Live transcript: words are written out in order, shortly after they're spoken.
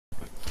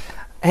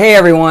Hey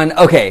everyone.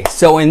 Okay,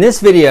 so in this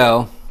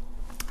video,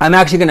 I'm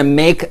actually going to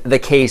make the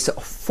case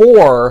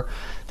for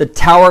the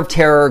Tower of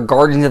Terror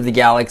Guardians of the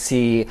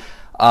Galaxy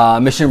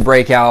Mission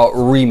Breakout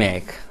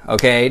remake.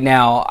 Okay,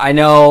 now I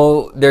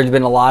know there's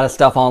been a lot of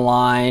stuff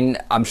online.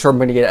 I'm sure I'm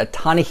going to get a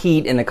ton of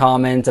heat in the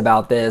comments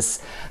about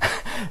this.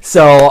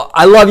 So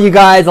I love you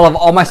guys. I love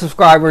all my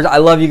subscribers. I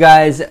love you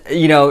guys.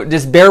 You know,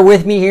 just bear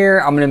with me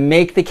here. I'm going to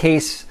make the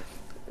case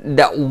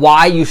that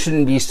why you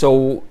shouldn't be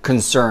so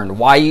concerned,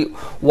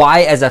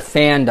 why as a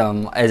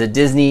fandom, as a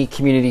Disney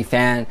community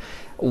fan,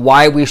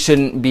 why we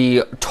shouldn't be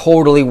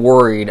totally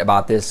worried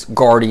about this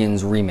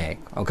Guardians remake.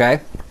 Okay,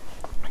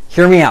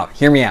 hear me out.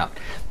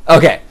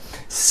 Okay,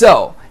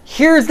 so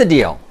here's the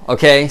deal.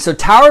 Okay, so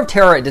Tower of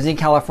Terror at Disney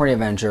California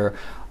Adventure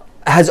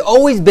has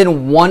always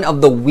been one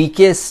of the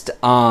weakest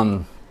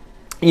versions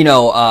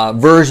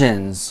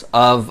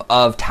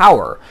of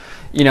Tower.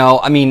 You know,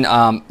 I mean,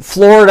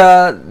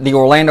 Florida, the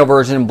Orlando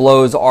version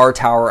blows our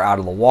tower out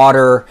of the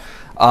water.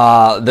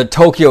 The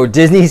Tokyo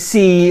Disney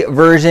Sea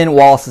version,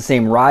 while it's the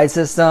same ride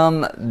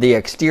system, the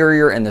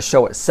exterior and the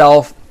show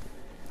itself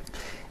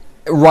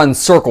runs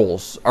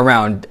circles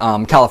around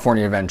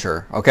California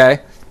Adventure, okay?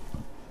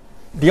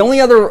 The only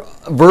other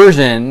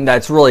version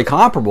that's really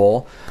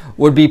comparable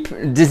would be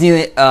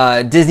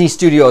Disney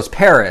Studios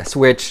Paris,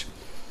 which...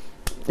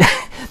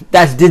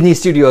 That's Disney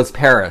Studios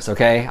Paris,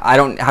 okay? I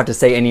don't have to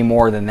say any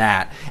more than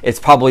that. It's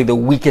probably the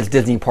weakest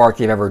Disney park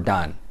they've ever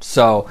done.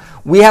 So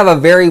we have a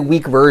very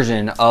weak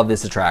version of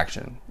this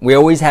attraction. We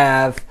always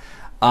have.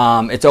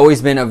 It's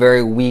always been a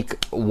very weak,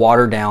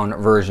 watered down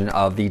version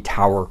of the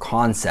tower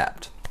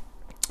concept.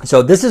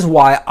 So this is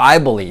why I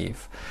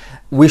believe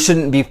we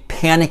shouldn't be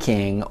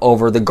panicking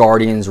over the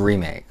Guardians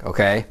remake,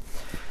 okay?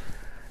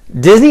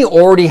 Disney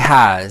already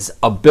has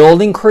a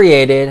building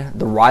created,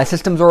 the ride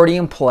system's already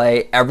in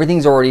play,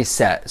 everything's already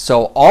set.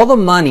 So all the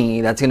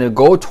money that's going to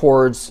go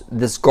towards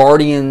this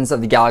Guardians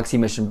of the Galaxy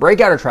Mission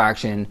Breakout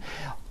attraction,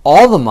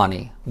 all the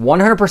money,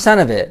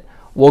 100% of it,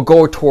 will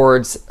go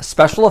towards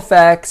special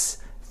effects,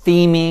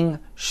 theming,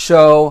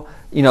 show,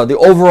 you know, the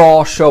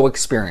overall show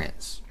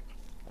experience.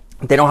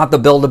 They don't have to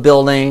build a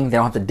building, they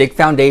don't have to dig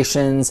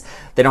foundations,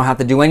 they don't have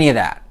to do any of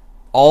that.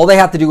 All they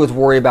have to do is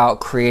worry about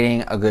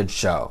creating a good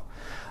show.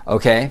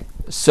 Okay,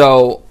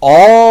 so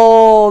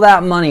all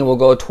that money will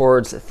go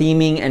towards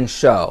theming and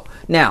show.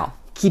 Now,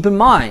 keep in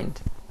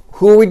mind,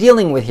 who are we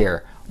dealing with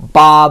here?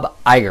 Bob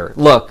Iger.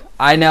 Look,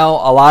 I know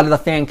a lot of the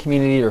fan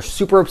community are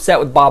super upset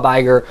with Bob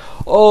Iger.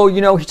 Oh,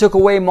 you know, he took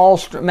away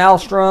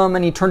Maelstrom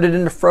and he turned it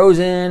into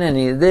Frozen and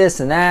he this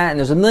and that. And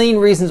there's a million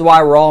reasons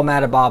why we're all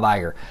mad at Bob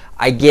Iger.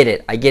 I get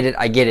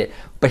it.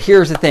 But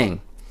here's the thing.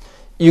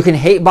 You can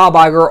hate Bob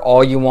Iger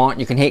all you want.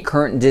 You can hate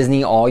current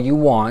Disney all you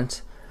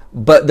want.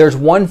 But there's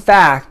one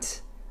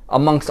fact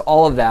amongst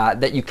all of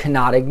that you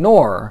cannot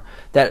ignore,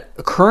 that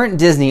current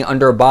Disney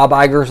under Bob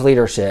Iger's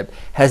leadership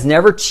has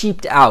never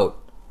cheaped out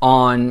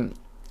on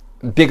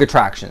big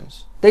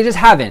attractions. They just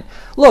haven't.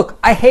 Look,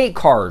 I hate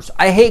Cars.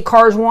 I hate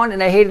Cars 1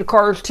 and I hated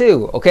Cars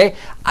 2, okay?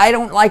 I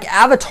don't like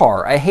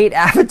Avatar. I hate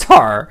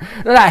Avatar.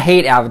 Not I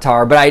hate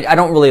Avatar, but I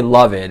don't really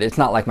love it. It's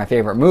not like my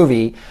favorite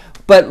movie.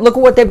 But look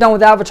at what they've done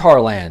with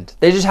Avatar Land.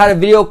 They just had a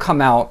video come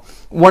out,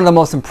 one of the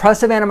most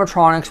impressive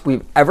animatronics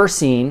we've ever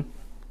seen.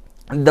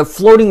 The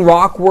floating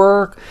rock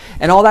work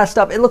and all that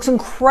stuff, it looks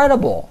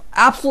incredible.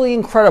 Absolutely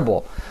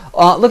incredible.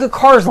 Look at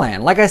Cars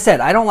Land. Like I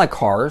said, I don't like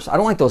Cars. I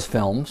don't like those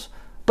films.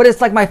 But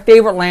it's like my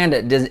favorite land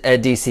at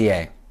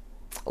DCA.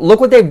 Look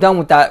what they've done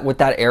with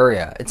that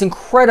area. It's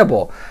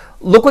incredible.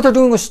 Look what they're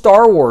doing with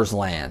Star Wars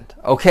Land.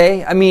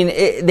 Okay? I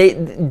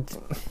mean,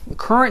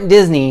 current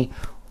Disney,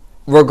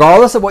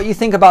 regardless of what you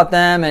think about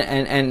them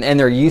and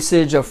their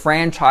usage of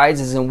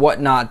franchises and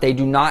whatnot, they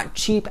do not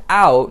cheap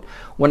out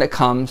when it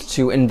comes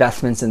to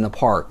investments in the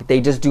park. They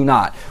just do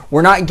not.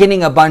 We're not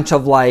getting a bunch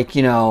of like,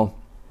 you know,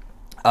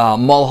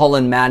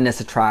 Mulholland Madness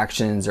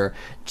attractions or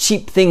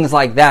cheap things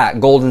like that,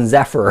 Golden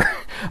Zephyr,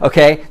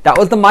 okay? That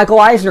was the Michael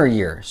Eisner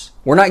years.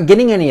 We're not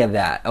getting any of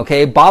that,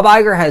 okay? Bob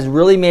Iger has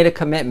really made a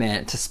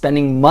commitment to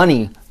spending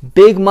money,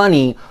 big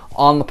money,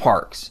 on the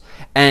parks.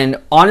 And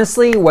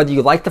honestly, whether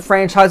you like the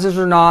franchises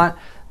or not,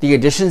 the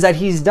additions that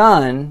he's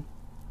done,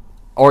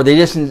 or the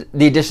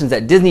additions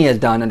that Disney has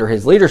done under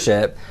his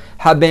leadership,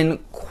 have been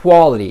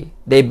quality.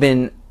 They've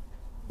been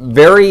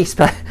very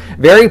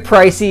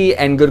pricey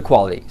and good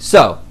quality.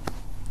 So,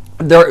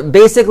 they're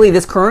basically,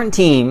 this current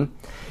team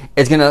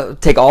is going to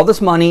take all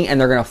this money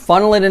and they're going to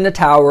funnel it into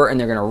Tower and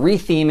they're going to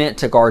retheme it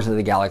to Guardians of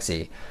the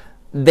Galaxy.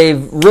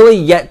 They've really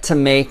yet to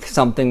make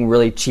something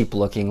really cheap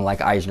looking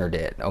like Eisner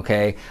did,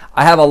 okay?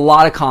 I have a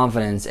lot of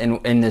confidence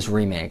in this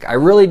remake. I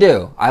really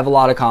do. I have a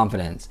lot of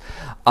confidence.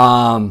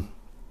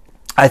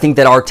 I think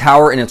that our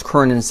tower in its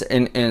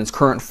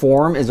current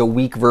form is a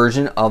weak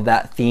version of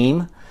that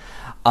theme.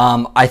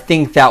 I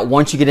think that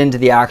once you get into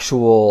the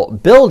actual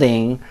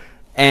building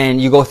and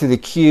you go through the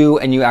queue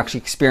and you actually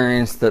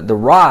experience the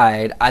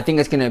ride, I think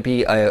it's going to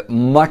be a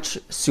much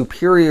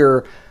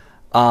superior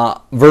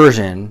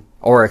version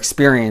or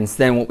experience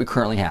than what we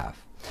currently have.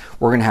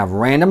 We're going to have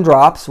random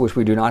drops, which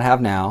we do not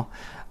have now.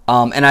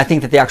 And I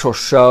think that the actual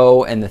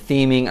show and the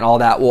theming and all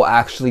that will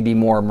actually be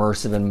more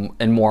immersive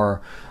and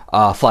more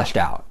fleshed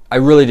out. I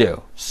really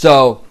do.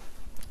 So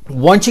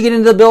once you get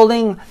into the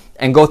building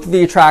and go through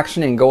the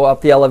attraction and go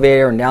up the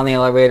elevator and down the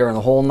elevator and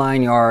the whole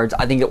 9 yards,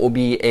 I think it will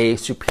be a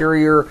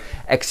superior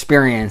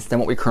experience than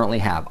what we currently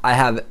have. I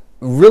have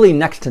really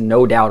next to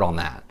no doubt on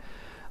that.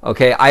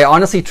 Okay, I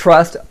honestly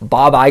trust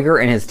Bob Iger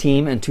and his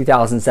team in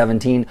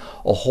 2017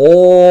 a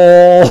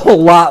whole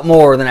lot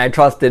more than I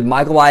trusted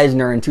Michael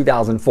Eisner in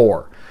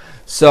 2004.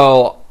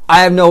 So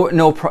I have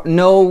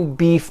no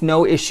beef,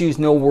 no issues,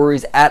 no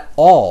worries at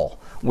all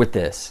with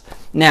this.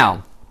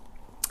 Now,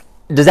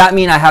 does that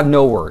mean I have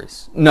no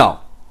worries?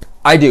 No,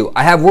 I do.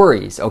 I have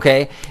worries,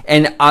 okay?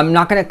 And I'm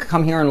not going to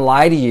come here and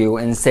lie to you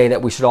and say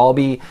that we should all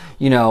be,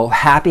 you know,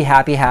 happy,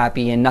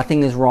 and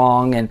nothing is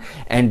wrong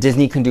and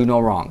Disney can do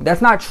no wrong.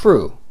 That's not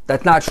true.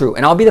 That's not true.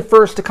 And I'll be the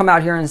first to come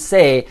out here and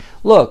say,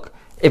 look,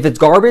 if it's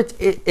garbage,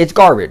 it's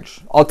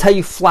garbage. I'll tell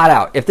you flat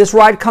out. If this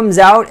ride comes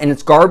out and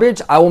it's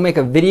garbage, I will make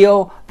a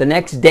video the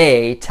next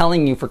day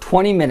telling you for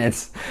 20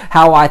 minutes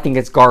how I think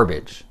it's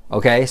garbage.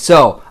 Okay?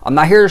 So I'm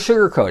not here to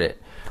sugarcoat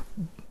it.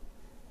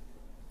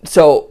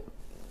 So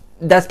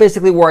that's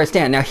basically where I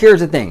stand. Now, here's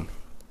the thing.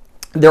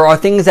 There are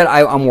things that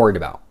I'm worried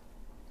about.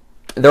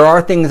 There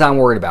are things I'm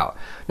worried about.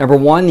 Number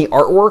one, the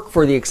artwork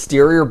for the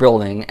exterior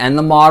building and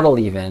the model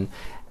even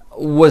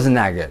wasn't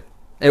that good.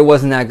 It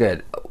wasn't that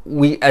good.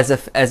 We, as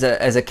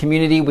a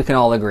community, we can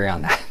all agree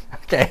on that.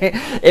 Okay,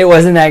 it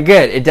wasn't that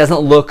good. It doesn't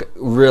look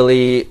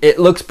really. It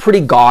looks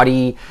pretty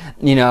gaudy.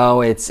 You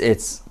know,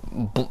 it's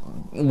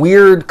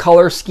weird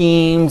color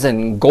schemes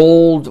and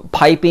gold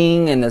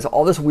piping and there's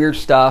all this weird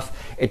stuff.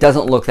 It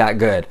doesn't look that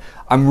good.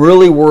 I'm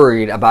really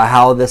worried about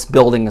how this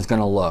building is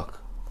going to look.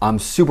 I'm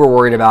super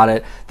worried about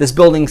it. This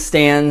building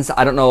stands,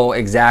 I don't know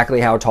exactly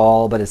how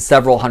tall, but it's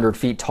several hundred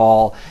feet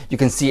tall. You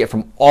can see it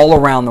from all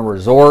around the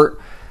resort.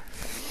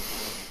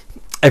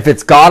 If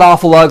it's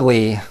god-awful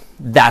ugly,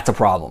 that's a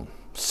problem.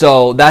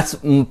 So that's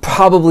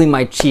probably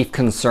my chief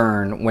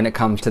concern when it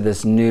comes to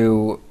this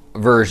new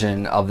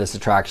version of this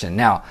attraction.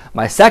 Now,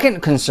 my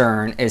second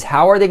concern is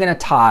how are they going to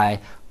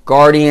tie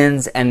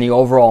Guardians and the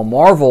overall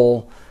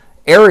Marvel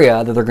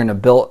area that they're going to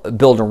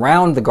build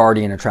around the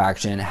Guardian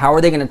attraction. How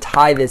are they going to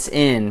tie this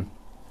in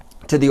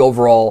to the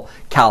overall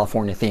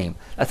California theme?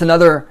 That's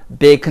another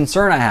big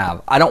concern I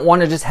have. I don't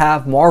want to just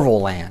have Marvel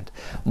Land.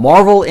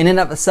 Marvel in and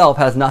of itself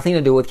has nothing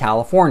to do with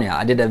California.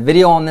 I did a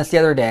video on this the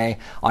other day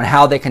on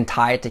how they can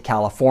tie it to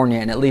California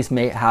and at least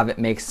have it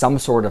make some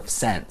sort of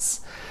sense.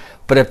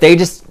 But if they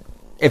just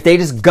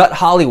gut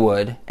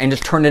Hollywood and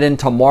just turn it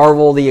into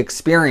Marvel the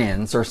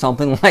Experience or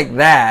something like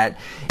that,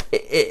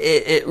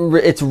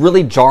 it's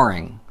really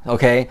jarring,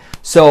 okay?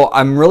 So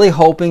I'm really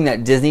hoping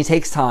that Disney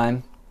takes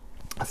time,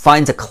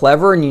 finds a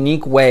clever and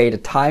unique way to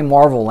tie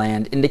Marvel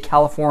Land into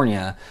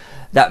California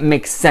that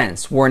makes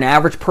sense, where an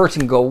average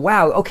person can go,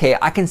 wow, okay,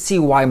 I can see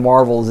why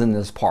Marvel's in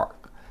this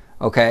park,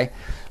 okay?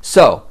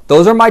 So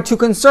those are my two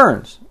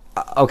concerns.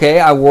 Okay,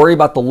 I worry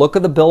about the look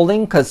of the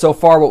building because so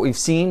far what we've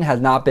seen has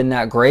not been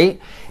that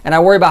great. And I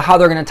worry about how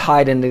they're going to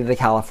tie it into the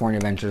California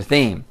Adventure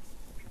theme.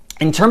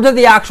 In terms of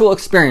the actual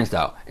experience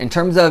though, in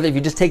terms of if you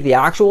just take the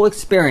actual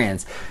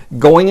experience,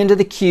 going into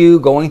the queue,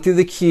 going through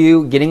the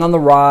queue, getting on the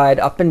ride,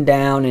 up and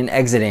down and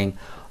exiting,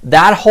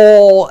 that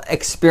whole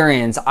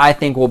experience I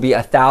think will be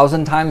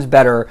 1,000 times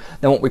better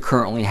than what we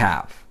currently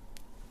have.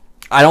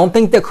 I don't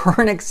think the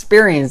current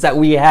experience that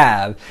we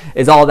have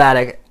is all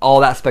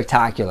that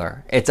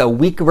spectacular. It's a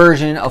weak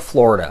version of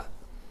Florida.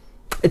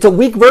 It's a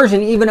weak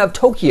version even of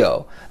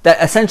Tokyo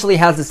that essentially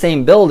has the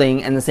same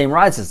building and the same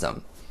ride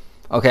system.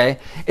 Okay?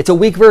 It's a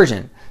weak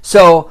version.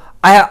 So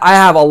I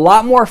have a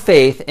lot more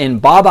faith in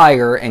Bob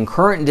Iger and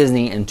current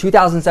Disney in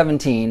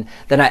 2017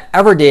 than I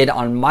ever did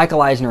on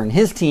Michael Eisner and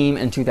his team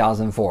in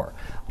 2004.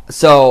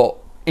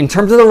 So in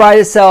terms of the ride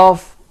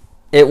itself,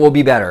 it will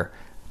be better.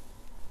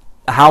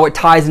 How it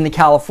ties into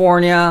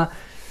California,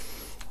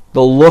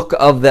 the look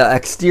of the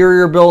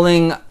exterior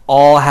building,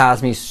 all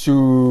has me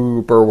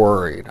super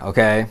worried,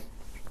 okay?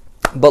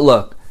 But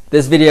look,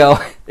 this video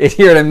is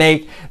here to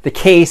make the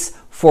case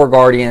for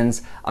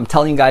Guardians. I'm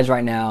telling you guys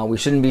right now, we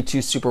shouldn't be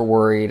too super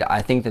worried.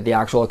 I think that the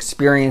actual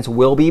experience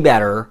will be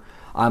better.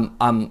 I'm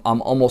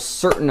almost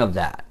certain of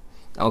that,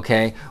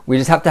 okay? We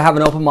just have to have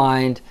an open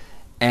mind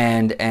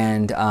and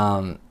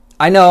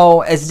I know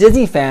as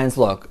Disney fans,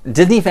 look,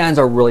 Disney fans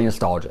are really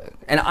nostalgic.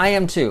 And I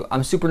am too.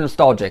 I'm super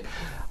nostalgic.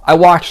 I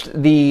watched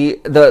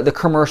the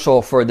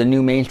commercial for the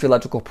new Main Street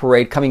Electrical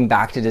Parade coming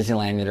back to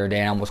Disneyland the other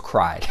day and I almost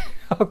cried.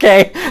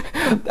 Okay?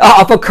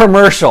 Off a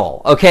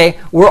commercial. Okay?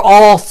 We're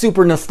all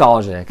super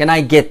nostalgic and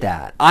I get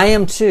that. I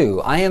am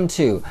too. I am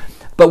too.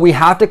 But we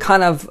have to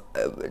kind of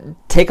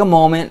take a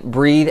moment,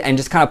 breathe, and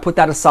just kind of put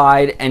that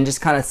aside and just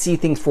kind of see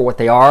things for what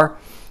they are.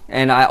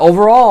 And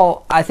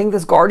overall, I think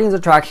this Guardians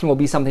attraction will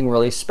be something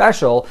really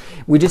special.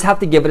 We just have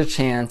to give it a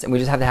chance and we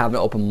just have to have an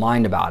open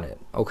mind about it,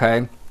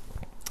 okay?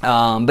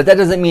 But that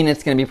doesn't mean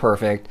it's going to be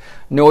perfect.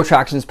 No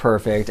attraction is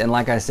perfect. And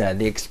like I said,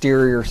 the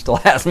exterior still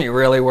has me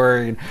really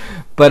worried.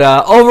 But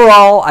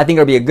overall, I think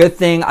it'll be a good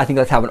thing. I think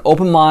let's have an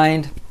open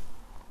mind.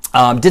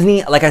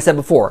 Disney, like I said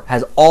before,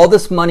 has all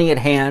this money at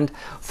hand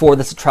for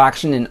this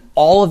attraction, and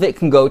all of it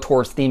can go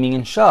towards theming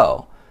and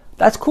show.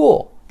 That's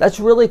cool. That's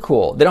really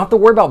cool. They don't have to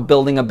worry about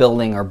building a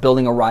building or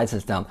building a ride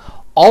system.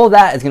 All of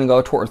that is going to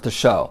go towards the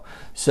show.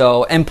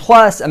 So, and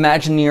plus,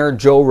 Imagineer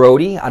Joe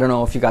Rohde, I don't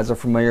know if you guys are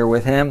familiar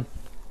with him,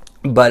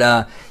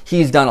 but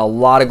he's done a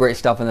lot of great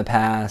stuff in the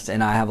past,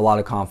 and I have a lot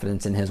of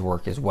confidence in his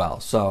work as well.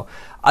 So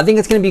I think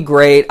it's going to be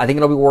great. I think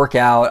it'll work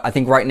out. I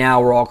think right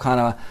now we're all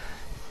kind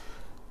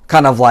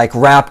of like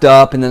wrapped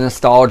up in the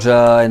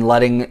nostalgia and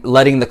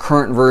letting the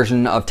current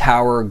version of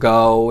Tower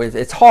go.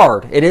 It's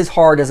hard. It is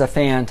hard as a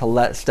fan to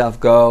let stuff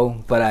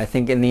go, but I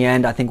think in the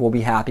end, I think we'll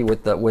be happy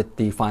with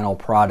the final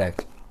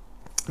product.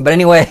 But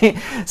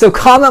anyway, so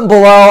comment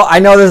below. I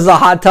know this is a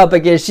hot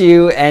topic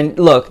issue, and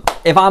look,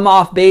 if I'm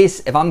off base,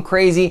 if I'm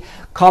crazy,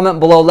 comment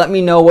below. Let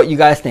me know what you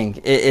guys think.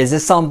 Is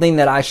this something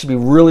that I should be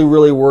really,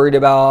 really worried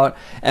about?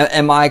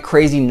 Am I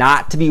crazy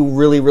not to be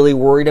really, really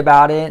worried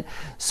about it?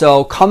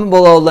 So comment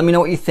below. Let me know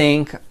what you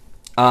think.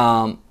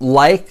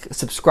 Like,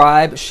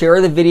 subscribe,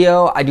 share the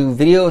video. I do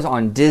videos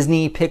on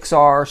Disney,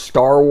 Pixar,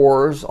 Star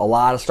Wars, a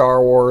lot of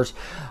Star Wars,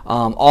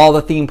 all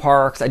the theme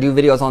parks. I do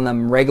videos on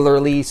them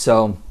regularly,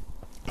 so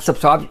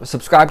subscribe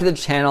to the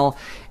channel,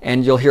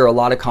 and you'll hear a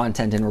lot of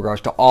content in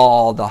regards to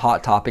all the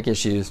hot topic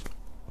issues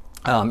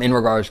in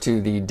regards to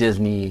the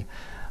Disney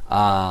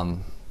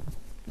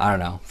I don't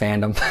know,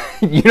 fandom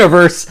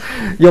universe.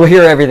 You'll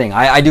hear everything.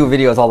 I do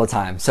videos all the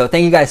time. So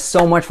thank you guys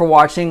so much for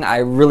watching. I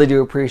really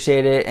do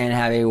appreciate it, and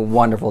have a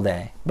wonderful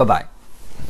day. Bye bye.